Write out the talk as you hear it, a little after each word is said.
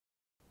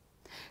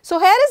So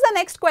here is the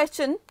next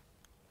question,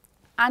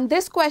 and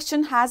this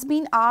question has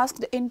been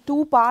asked in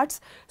two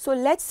parts. So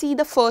let's see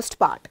the first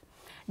part.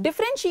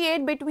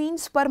 Differentiate between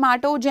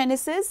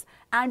spermatogenesis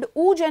and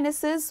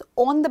oogenesis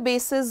on the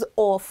basis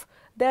of.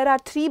 There are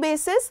three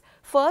bases.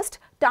 First,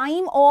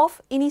 time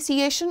of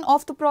initiation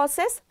of the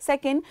process.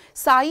 Second,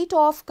 site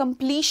of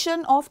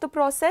completion of the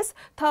process.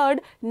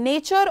 Third,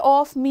 nature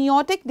of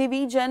meiotic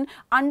division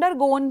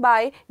undergone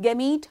by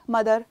gamete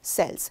mother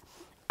cells.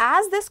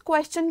 As this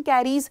question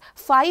carries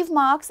 5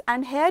 marks,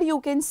 and here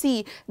you can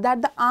see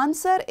that the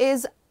answer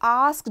is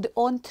asked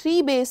on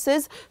 3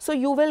 bases, so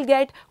you will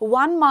get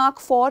 1 mark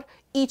for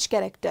each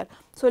character.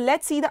 So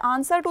let's see the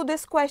answer to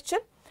this question.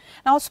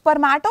 Now,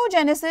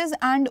 spermatogenesis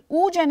and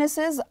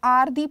oogenesis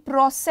are the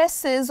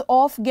processes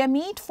of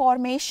gamete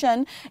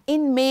formation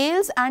in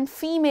males and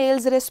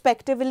females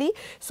respectively.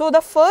 So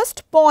the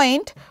first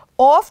point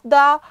of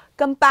the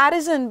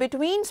comparison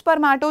between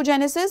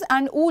spermatogenesis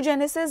and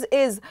oogenesis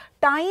is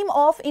time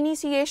of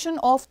initiation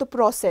of the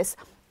process.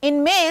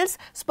 In males,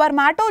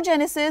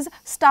 spermatogenesis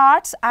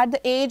starts at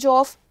the age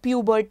of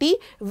puberty,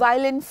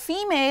 while in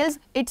females,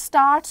 it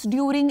starts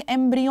during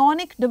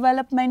embryonic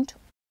development.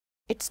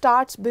 It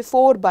starts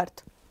before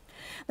birth.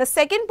 The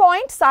second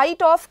point,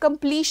 site of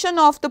completion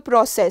of the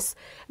process.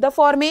 The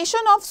formation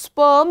of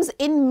sperms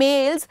in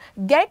males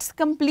gets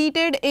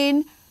completed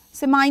in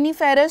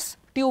seminiferous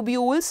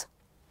tubules,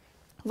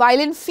 while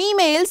in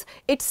females,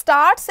 it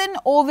starts in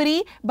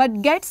ovary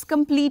but gets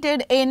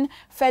completed in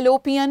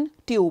fallopian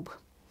tube.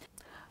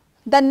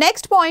 The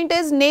next point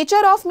is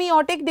nature of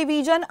meiotic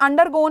division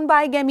undergone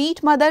by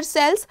gamete mother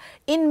cells.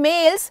 In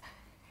males,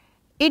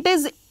 it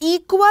is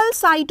equal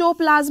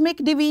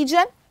cytoplasmic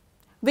division,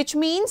 which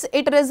means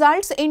it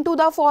results into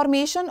the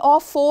formation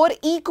of 4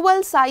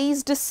 equal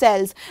sized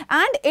cells,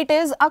 and it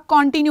is a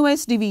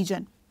continuous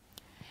division.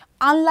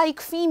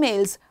 Unlike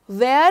females,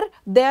 where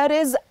there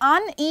is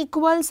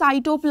unequal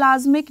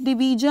cytoplasmic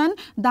division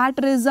that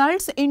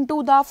results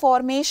into the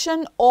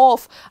formation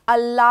of a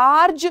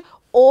large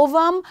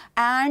ovum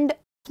and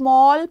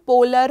small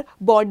polar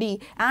body,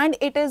 and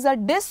it is a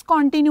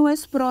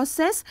discontinuous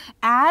process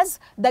as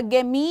the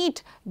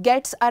gamete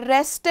gets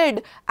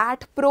arrested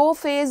at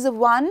prophase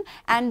 1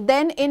 and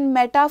then in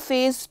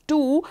metaphase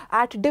 2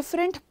 at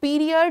different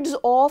periods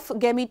of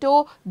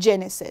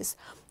gametogenesis.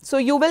 So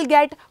you will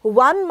get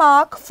 1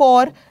 mark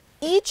for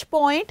each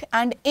point,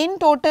 and in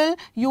total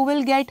you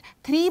will get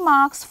 3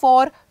 marks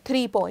for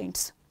 3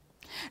 points.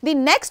 The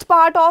next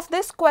part of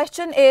this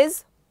question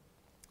is,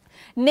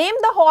 name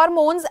the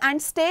hormones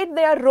and state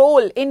their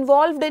role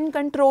involved in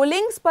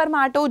controlling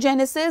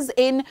spermatogenesis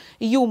in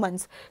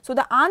humans. So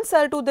the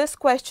answer to this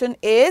question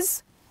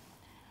is,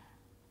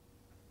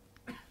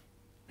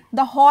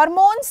 the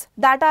hormones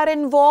that are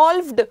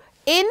involved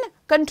in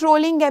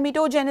controlling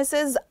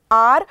gametogenesis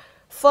are: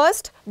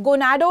 first,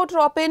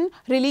 gonadotropin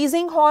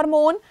releasing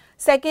hormone;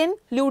 second,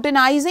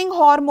 luteinizing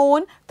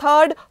hormone;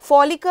 third,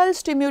 follicle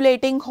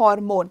stimulating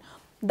hormone.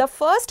 The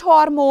first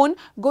hormone,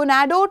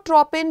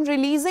 gonadotropin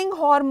releasing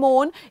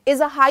hormone,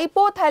 is a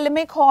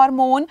hypothalamic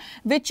hormone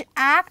which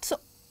acts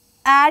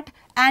at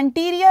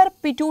anterior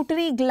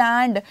pituitary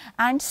gland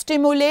and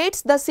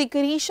stimulates the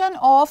secretion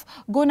of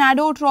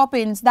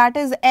gonadotropins, that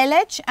is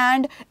LH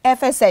and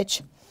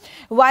FSH.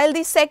 While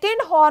the second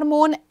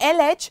hormone,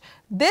 LH,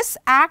 this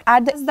acts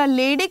at the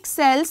Leydig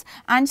cells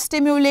and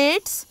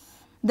stimulates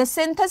the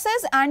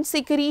synthesis and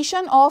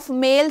secretion of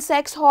male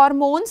sex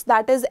hormones,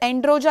 that is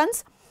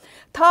androgens.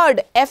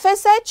 Third,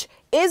 FSH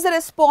is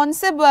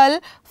responsible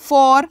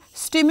for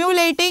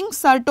stimulating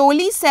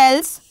Sertoli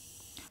cells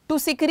to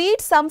secrete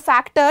some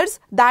factors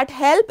that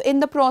help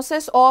in the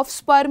process of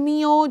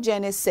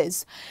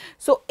spermiogenesis.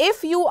 So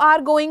if you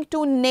are going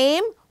to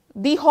name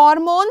the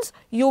hormones,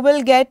 you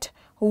will get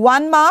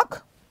 1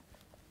 mark,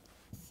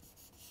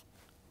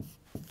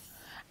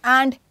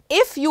 and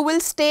if you will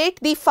state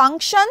the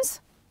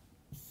functions,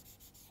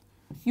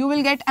 you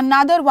will get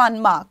another 1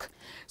 mark.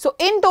 So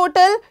in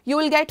total you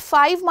will get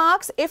 5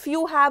 marks if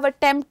you have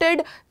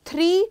attempted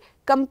 3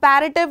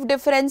 comparative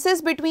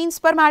differences between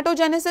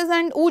spermatogenesis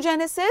and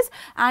oogenesis,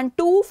 and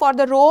 2 for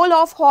the role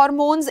of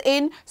hormones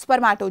in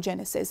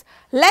spermatogenesis.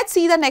 Let's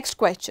see the next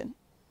question.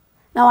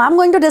 Now I'm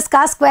going to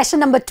discuss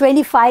question number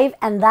 25,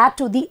 and that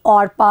to the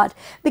OR part,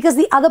 because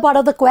the other part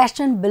of the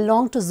question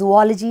belonged to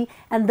zoology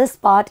and this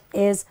part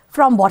is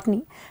from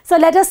botany. So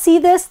let us see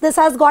this. This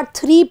has got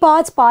 3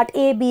 parts, part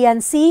A, B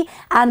and C,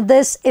 and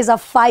this is a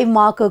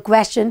 5-marker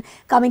question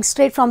coming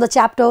straight from the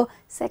chapter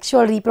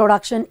Sexual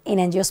Reproduction in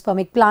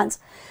Angiospermic Plants.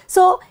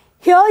 So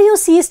here you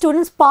see,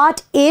 students,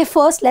 part A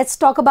first. Let's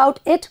talk about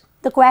it.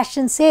 The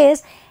question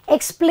says,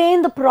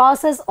 explain the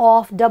process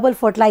of double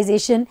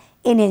fertilization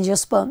in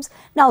angiosperms.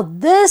 Now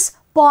this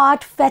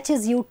part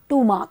fetches you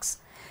 2 marks.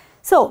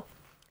 So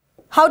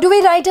how do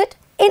we write it?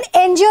 In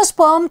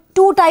angiosperm,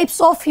 2 types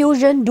of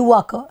fusion do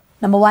occur.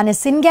 Number 1 is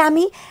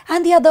syngamy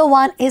and the other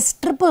one is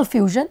triple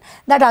fusion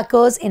that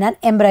occurs in an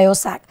embryo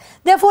sac.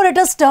 Therefore it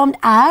is termed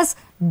as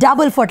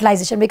double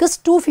fertilization because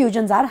 2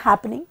 fusions are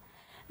happening.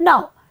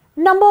 Now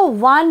Number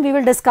 1, we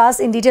will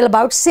discuss in detail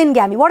about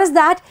syngamy. What is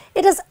that?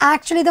 It is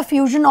actually the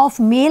fusion of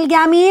male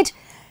gamete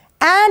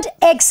and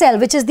XII,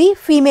 which is the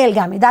female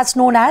gamete. That's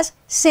known as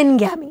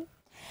syngamy.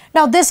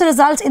 Now, this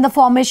results in the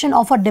formation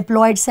of a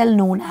diploid cell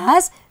known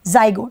as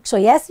zygote. So,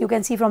 yes, you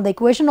can see from the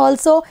equation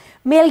also,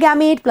 male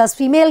gamete plus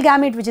female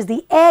gamete, which is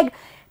the egg.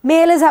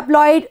 Male is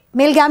haploid,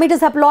 male gamete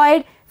is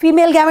haploid,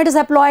 female gamete is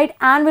haploid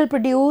and will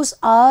produce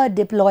a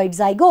diploid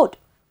zygote.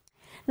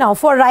 Now,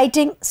 for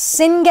writing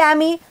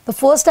syngamy, the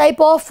first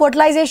type of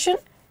fertilization,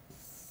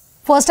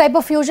 first type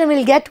of fusion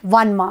will get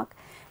 1 mark.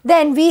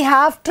 Then we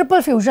have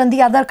triple fusion,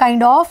 the other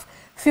kind of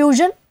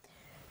fusion.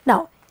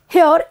 Now,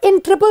 here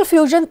in triple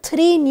fusion,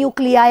 3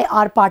 nuclei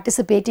are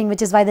participating,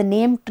 which is why the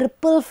name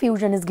triple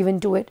fusion is given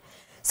to it.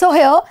 So,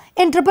 here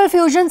in triple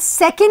fusion,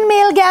 second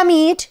male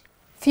gamete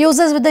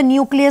fuses with the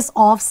nucleus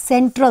of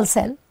central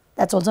cell,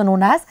 that's also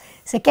known as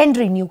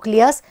secondary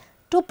nucleus,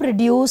 to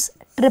produce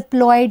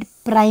triploid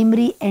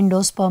primary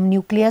endosperm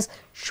nucleus,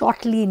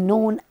 shortly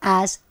known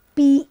as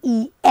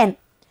PEN.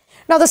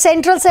 Now, the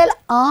central cell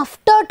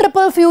after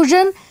triple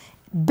fusion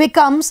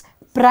becomes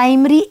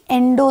primary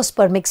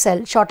endospermic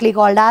cell, shortly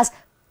called as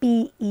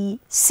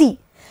PEC.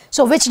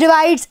 So, which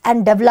divides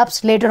and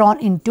develops later on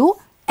into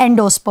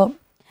endosperm.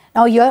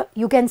 Now, here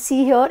you can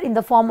see here in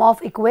the form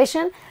of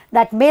equation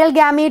that male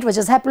gamete, which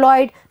is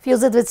haploid,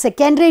 fuses with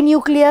secondary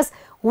nucleus,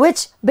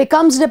 which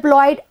becomes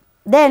diploid,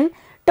 then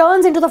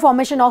turns into the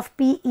formation of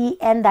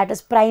PEN, that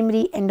is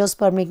primary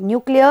endospermic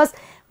nucleus,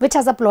 which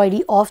has a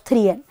ploidy of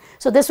 3N.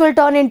 So, this will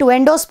turn into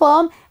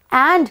endosperm,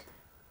 and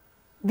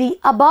the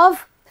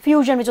above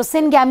fusion, which was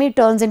syngamy,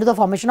 turns into the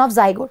formation of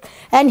zygote.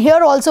 And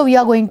here also we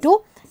are going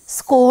to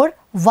score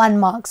 1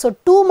 mark. So,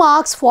 2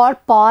 marks for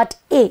part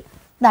A.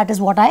 That is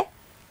what I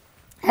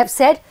have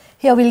said.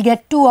 Here we will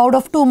get 2 out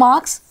of 2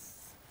 marks,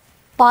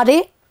 part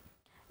A.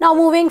 Now,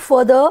 moving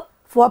further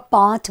for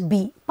part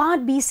B.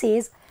 Part B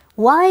says,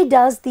 why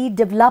does the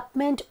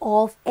development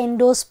of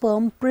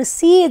endosperm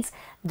precedes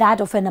that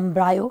of an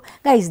embryo?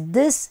 Guys,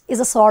 this is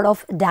a sort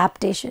of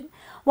adaptation.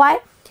 Why?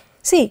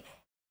 See,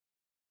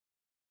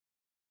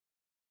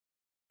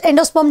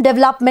 endosperm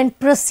development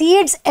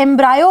precedes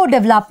embryo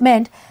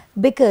development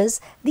because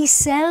the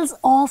cells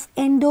of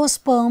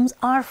endosperms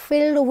are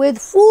filled with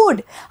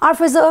food, are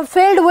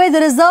filled with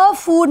reserve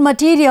food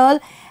material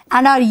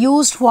and are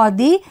used for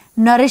the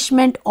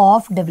nourishment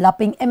of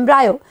developing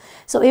embryo.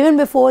 So, even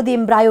before the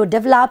embryo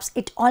develops,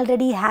 it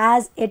already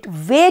has it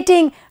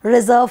waiting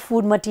reserve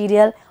food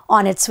material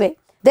on its way.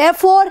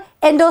 Therefore,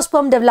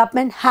 endosperm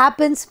development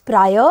happens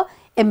prior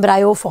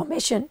embryo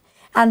formation,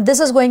 and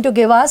this is going to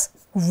give us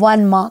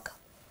 1 mark.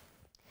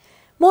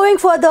 Moving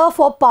further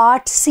for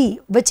part C,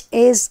 which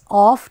is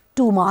of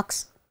 2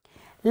 marks.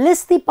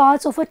 List the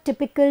parts of a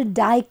typical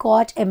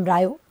dicot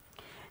embryo.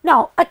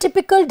 Now, a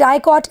typical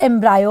dicot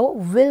embryo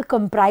will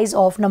comprise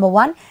of number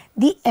 1,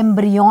 the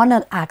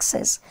embryonal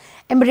axis.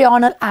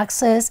 Embryonal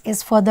axis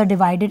is further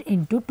divided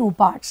into 2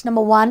 parts.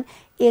 Number 1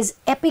 is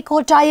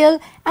epicotyle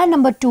and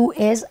number 2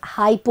 is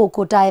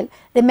hypocotyle.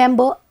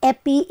 Remember,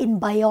 epi in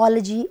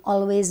biology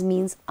always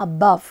means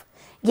above.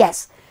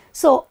 Yes.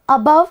 So,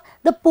 above,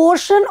 the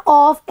portion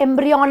of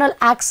embryonal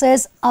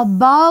axis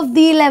above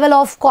the level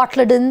of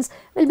cotyledons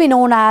will be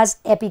known as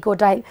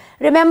epicotyle.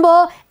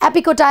 Remember,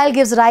 epicotyle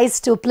gives rise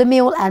to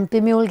plumule and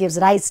plumule gives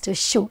rise to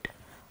shoot.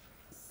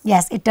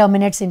 Yes, it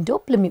terminates into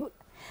plumule.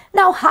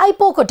 Now,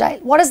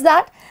 hypocotyle, what is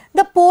that?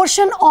 The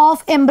portion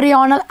of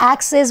embryonal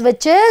axis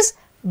which is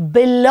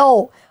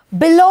below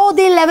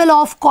the level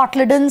of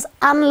cotyledons,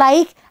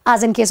 unlike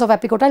as in case of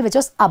epicotyle, which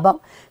was above.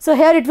 So,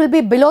 here it will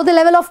be below the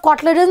level of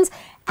cotyledons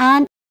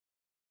and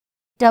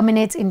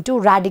terminates into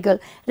radicle.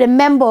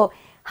 Remember,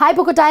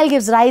 hypocotyle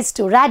gives rise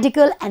to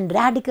radicle and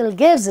radicle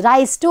gives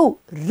rise to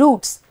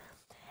roots.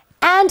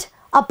 And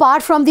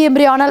apart from the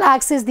embryonal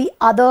axis, the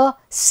other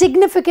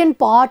significant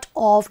part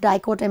of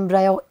dicot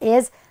embryo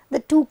is the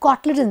 2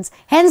 cotyledons,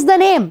 hence the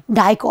name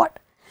dicot.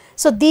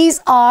 So, these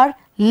are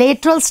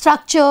lateral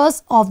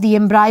structures of the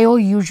embryo,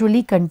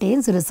 usually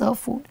contains reserve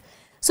food.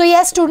 So,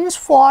 yes students,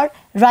 for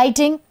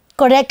writing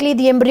correctly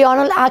the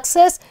embryonal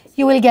axis,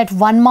 you will get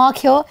 1 mark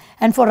here,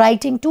 and for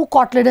writing 2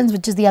 cotyledons,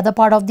 which is the other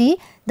part of the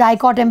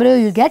dicot embryo,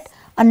 you get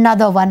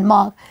another 1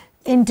 mark.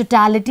 In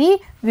totality,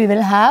 we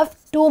will have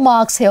 2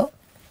 marks here.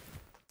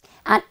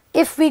 And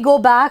if we go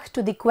back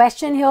to the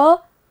question here,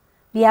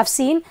 we have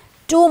seen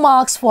 2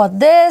 marks for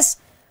this,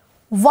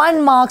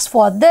 1 marks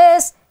for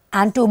this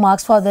and 2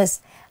 marks for this.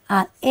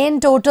 And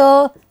in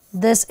total,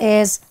 this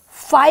is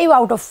 5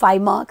 out of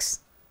 5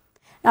 marks.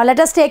 Now, let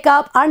us take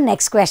up our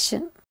next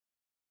question.